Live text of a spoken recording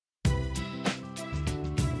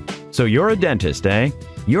So you're a dentist, eh?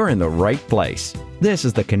 You're in the right place. This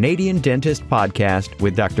is the Canadian Dentist Podcast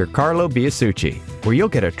with Dr. Carlo Biasucci, where you'll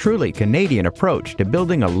get a truly Canadian approach to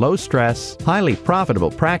building a low-stress, highly profitable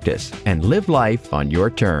practice and live life on your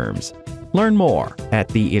terms. Learn more at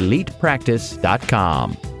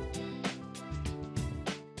theelitepractice.com.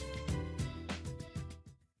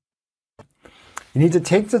 You need to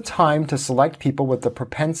take the time to select people with the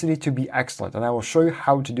propensity to be excellent, and I will show you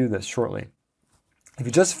how to do this shortly. If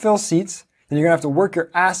you just fill seats, then you're going to have to work your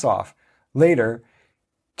ass off later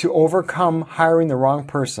to overcome hiring the wrong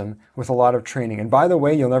person with a lot of training. And by the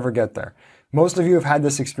way, you'll never get there. Most of you have had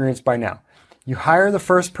this experience by now. You hire the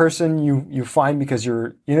first person you find because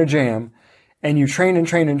you're in a jam, and you train and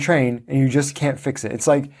train and train, and you just can't fix it. It's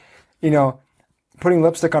like, putting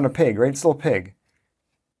lipstick on a pig, right? It's still a pig.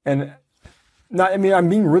 And I'm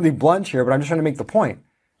being really blunt here, but I'm just trying to make the point.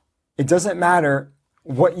 It doesn't matter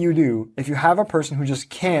what you do. If you have a person who just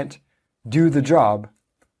can't do the job,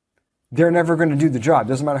 they're never going to do the job. It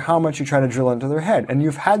doesn't matter how much you try to drill into their head. And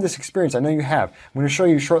you've had this experience. I know you have. I'm going to show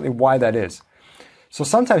you shortly why that is. So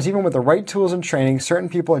sometimes, even with the right tools and training, certain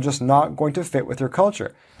people are just not going to fit with your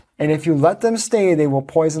culture. And if you let them stay, they will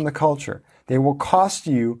poison the culture. They will cost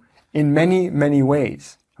you in many, many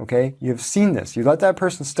ways. Okay? You've seen this. You let that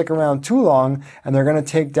person stick around too long, and they're going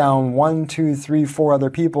to take down 1, 2, 3, 4 other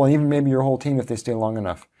people, and even maybe your whole team if they stay long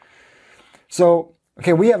enough. So,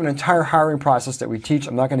 okay, we have an entire hiring process that we teach.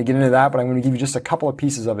 I'm not going to get into that, but I'm going to give you just a couple of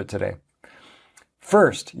pieces of it today.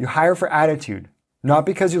 First, you hire for attitude. Not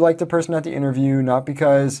because you like the person at the interview, not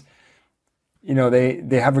because,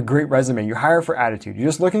 they have a great resume. You hire for attitude. You're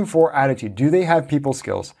just looking for attitude. Do they have people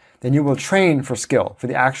skills? Then you will train for skill, for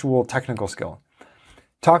the actual technical skill.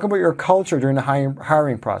 Talk about your culture during the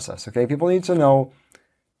hiring process, okay? People need to know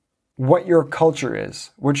what your culture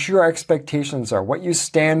is, what your expectations are, what you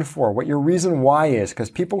stand for, what your reason why is,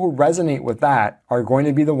 because people who resonate with that are going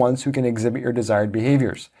to be the ones who can exhibit your desired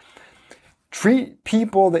behaviors. Treat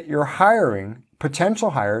people that you're hiring,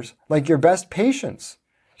 potential hires, like your best patients,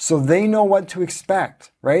 so they know what to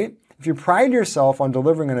expect, right? If you pride yourself on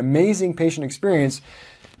delivering an amazing patient experience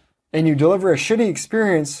and you deliver a shitty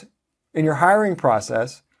experience in your hiring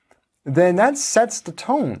process, then that sets the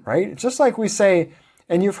tone, right? It's just like we say,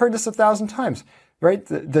 and you've heard this 1,000 times, right?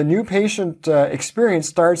 The new patient experience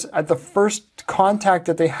starts at the first contact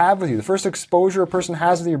that they have with you, the first exposure a person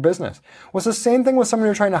has with your business. Well, it's the same thing with someone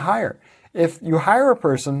you're trying to hire. If you hire a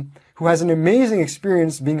person who has an amazing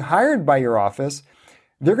experience being hired by your office,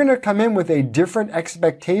 they're going to come in with a different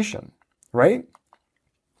expectation, right?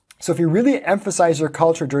 So if you really emphasize your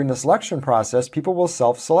culture during the selection process, people will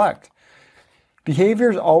self-select.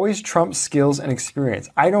 Behaviors always trump skills and experience.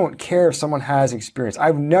 I don't care if someone has experience.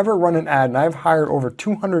 I've never run an ad, and I've hired over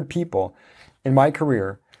 200 people in my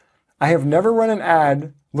career. I have never run an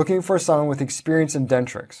ad looking for someone with experience in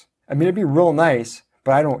Dentrix. I mean, it'd be real nice,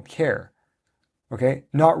 but I don't care. Okay?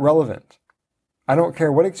 Not relevant. I don't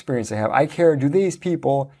care what experience they have. I care, do these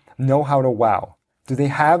people know how to wow? Do they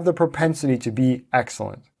have the propensity to be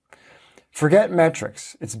excellent? Forget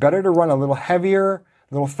metrics. It's better to run a little heavier,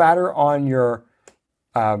 a little fatter on your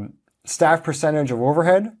staff percentage of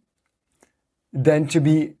overhead than to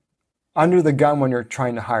be under the gun when you're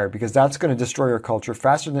trying to hire, because that's going to destroy your culture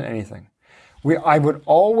faster than anything. I would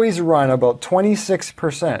always run about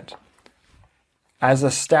 26% as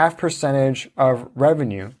a staff percentage of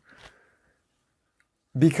revenue,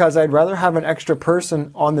 because I'd rather have an extra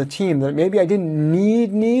person on the team that maybe I didn't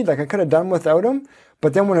need, like I could have done without them.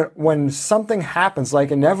 But then when something happens, like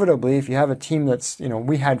inevitably, if you have a team that's,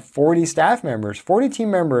 we had 40 staff members, 40 team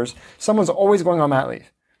members, someone's always going on mat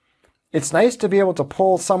leave. It's nice to be able to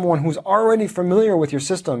pull someone who's already familiar with your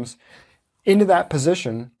systems into that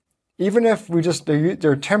position, even if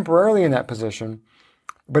they're temporarily in that position,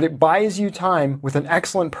 but it buys you time with an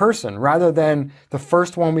excellent person rather than the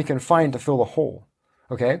first one we can find to fill the hole,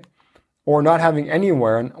 okay? Or not having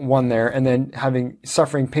one there and then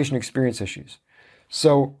suffering patient experience issues.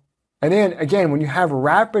 So, and then again, when you have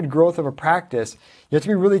rapid growth of a practice, you have to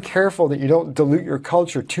be really careful that you don't dilute your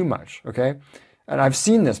culture too much, okay? And I've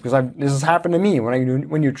seen this because this has happened to me.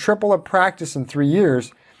 When you triple a practice in 3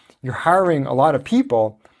 years, you're hiring a lot of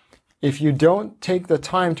people. If you don't take the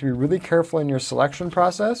time to be really careful in your selection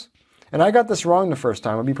process, and I got this wrong the first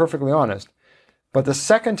time, I'll be perfectly honest, but the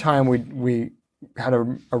second time we had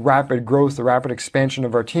a rapid growth, a rapid expansion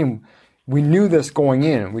of our team, we knew this going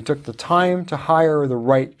in. We took the time to hire the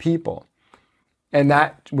right people. And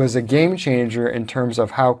that was a game changer in terms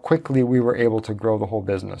of how quickly we were able to grow the whole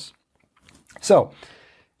business. So,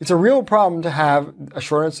 it's a real problem to have a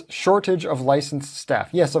shortage of licensed staff.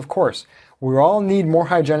 Yes, of course. We all need more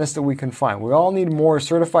hygienists than we can find. We all need more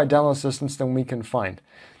certified dental assistants than we can find.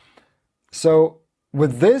 So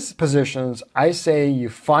with these positions, I say you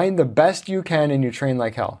find the best you can and you train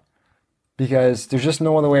like hell, because there's just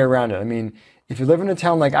no other way around it. I mean, if you live in a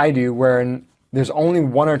town like I do, where there's only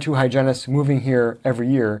 1 or 2 hygienists moving here every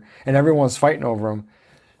year and everyone's fighting over them,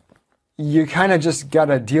 you kind of just got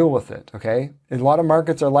to deal with it, okay? A lot of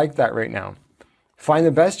markets are like that right now. Find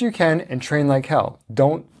the best you can and train like hell.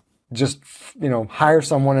 Don't just, hire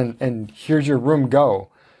someone and here's your room, go,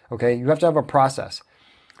 okay? You have to have a process.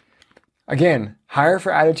 Again, hire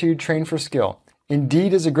for attitude, train for skill.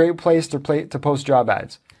 Indeed is a great place to post job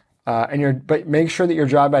ads. But make sure that your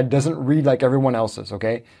job ad doesn't read like everyone else's,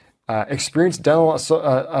 okay? Experienced dental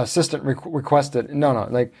assistant requested. No,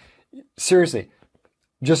 like seriously,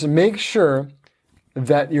 just make sure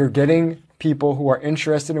that you're getting people who are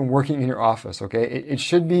interested in working in your office, okay? It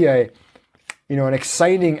should be an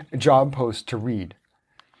exciting job post to read.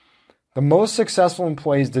 The most successful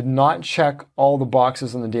employees did not check all the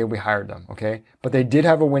boxes on the day we hired them, okay? But they did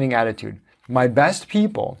have a winning attitude. My best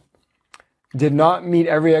people did not meet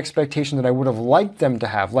every expectation that I would have liked them to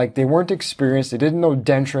have. Like, they weren't experienced, they didn't know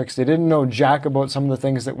Dentrix, they didn't know jack about some of the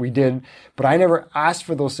things that we did, but I never asked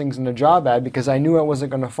for those things in the job ad because I knew I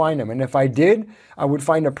wasn't going to find them. And if I did, I would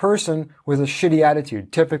find a person with a shitty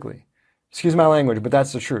attitude, typically. Excuse my language, but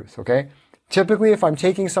that's the truth, okay? Typically, if I'm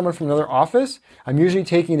taking someone from another office, I'm usually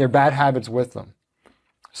taking their bad habits with them.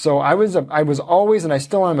 So I was always, and I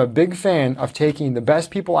still am, a big fan of taking the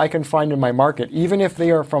best people I can find in my market, even if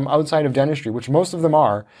they are from outside of dentistry, which most of them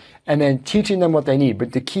are, and then teaching them what they need.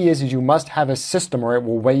 But the key is you must have a system or it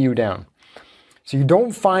will weigh you down. So you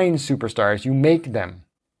don't find superstars, you make them.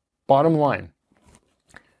 Bottom line.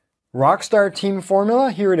 Rockstar team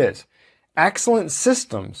formula, here it is. Excellent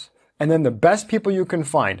systems, and then the best people you can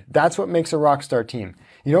find. That's what makes a rockstar team.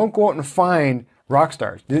 You don't go out and find rock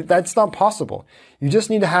stars. That's not possible. You just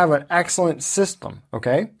need to have an excellent system,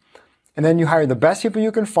 okay? And then you hire the best people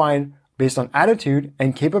you can find based on attitude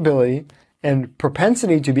and capability and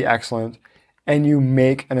propensity to be excellent, and you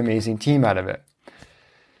make an amazing team out of it.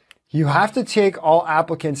 You have to take all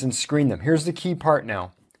applicants and screen them. Here's the key part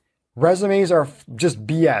now. Resumes are just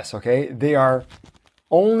BS, okay? They are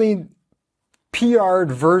only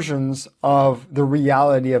PR'd versions of the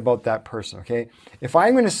reality about that person, okay? If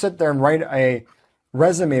I'm going to sit there and write a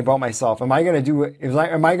resume about myself, am I going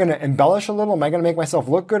to embellish a little? Am I going to make myself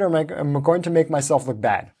look good, or am I going to make myself look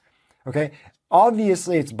bad? Okay?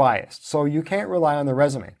 Obviously, it's biased, so you can't rely on the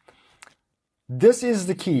resume. This is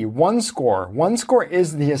the key. OneScore. OneScore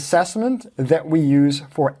is the assessment that we use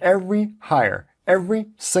for every hire, every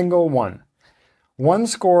single one.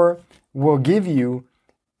 OneScore will give you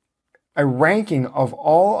a ranking of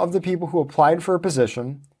all of the people who applied for a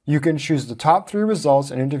position. You can choose the top 3 results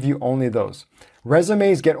and interview only those.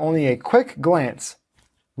 Resumes get only a quick glance,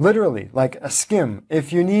 literally, like a skim,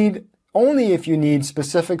 only if you need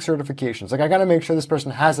specific certifications. Like, I got to make sure this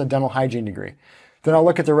person has a dental hygiene degree. Then I'll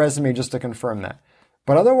look at the resume just to confirm that.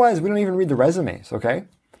 But otherwise, we don't even read the resumes, okay?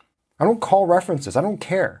 I don't call references. I don't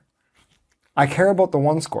care. I care about the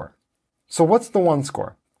OneScore. So what's the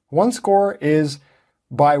OneScore? OneScore is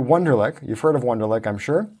by Wonderlic. You've heard of Wonderlic, I'm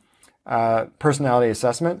sure. Personality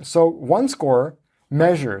assessment. So OneScore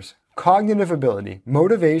measures cognitive ability,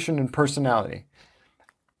 motivation, and personality.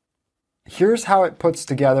 Here's how it puts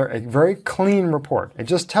together a very clean report. It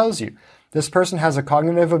just tells you this person has a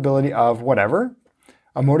cognitive ability of whatever,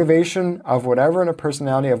 a motivation of whatever, and a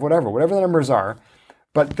personality of whatever the numbers are.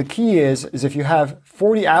 But the key is if you have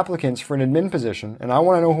 40 applicants for an admin position and I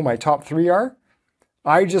want to know who my top 3 are,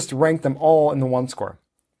 I just rank them all in the OneScore.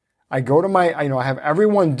 I go to I have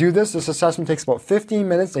everyone do this. This assessment takes about 15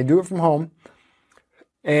 minutes. They do it from home.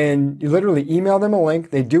 And you literally email them a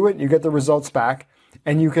link. They do it. You get the results back.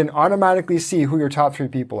 And you can automatically see who your top 3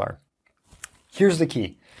 people are. Here's the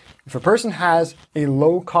key. If a person has a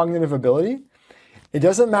low cognitive ability, it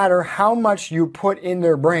doesn't matter how much you put in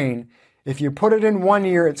their brain. If you put it in one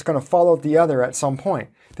ear, it's going to fall out the other at some point.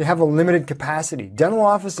 They have a limited capacity. Dental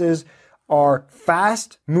offices are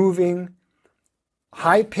fast-moving,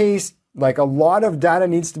 high-paced, like a lot of data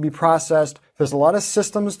needs to be processed. There's a lot of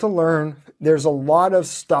systems to learn. There's a lot of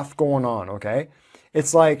stuff going on, okay?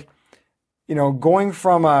 It's like, going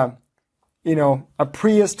from a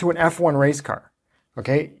Prius to an F1 race car,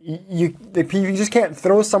 okay? You just can't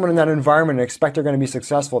throw someone in that environment and expect they're going to be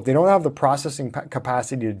successful if they don't have the processing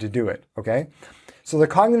capacity to do it, okay? So the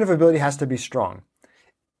cognitive ability has to be strong.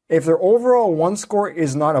 If their overall OneScore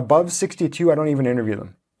is not above 62, I don't even interview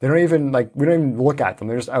them. We don't even look at them.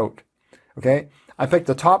 They're just out. Okay? I pick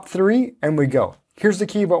the top 3 and we go. Here's the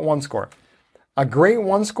key about OneScore. A great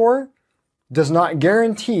OneScore does not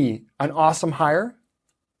guarantee an awesome hire,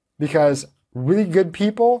 because really good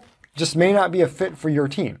people just may not be a fit for your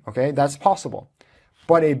team, okay? That's possible.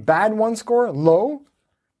 But a bad one score, low,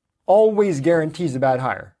 always guarantees a bad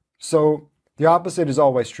hire. So the opposite is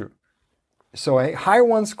always true. So a high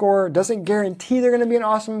one score doesn't guarantee they're going to be an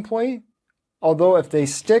awesome employee, although if they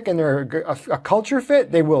stick and they're a culture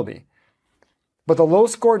fit, they will be. But the low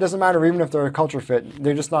score doesn't matter even if they're a culture fit.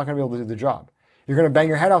 They're just not going to be able to do the job. You're going to bang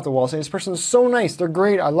your head off the wall saying, this person is so nice, they're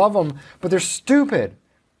great, I love them, but they're stupid.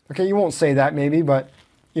 Okay, you won't say that maybe, but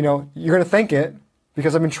you're going to think it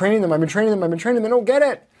because I've been training them, they don't get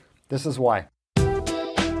it. This is why.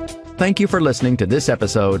 Thank you for listening to this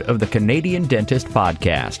episode of the Canadian Dentist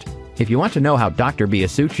Podcast. If you want to know how Dr.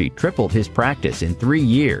 Biasucci tripled his practice in 3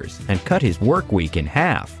 years and cut his work week in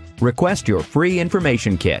half, request your free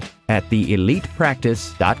information kit at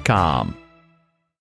theelitepractice.com.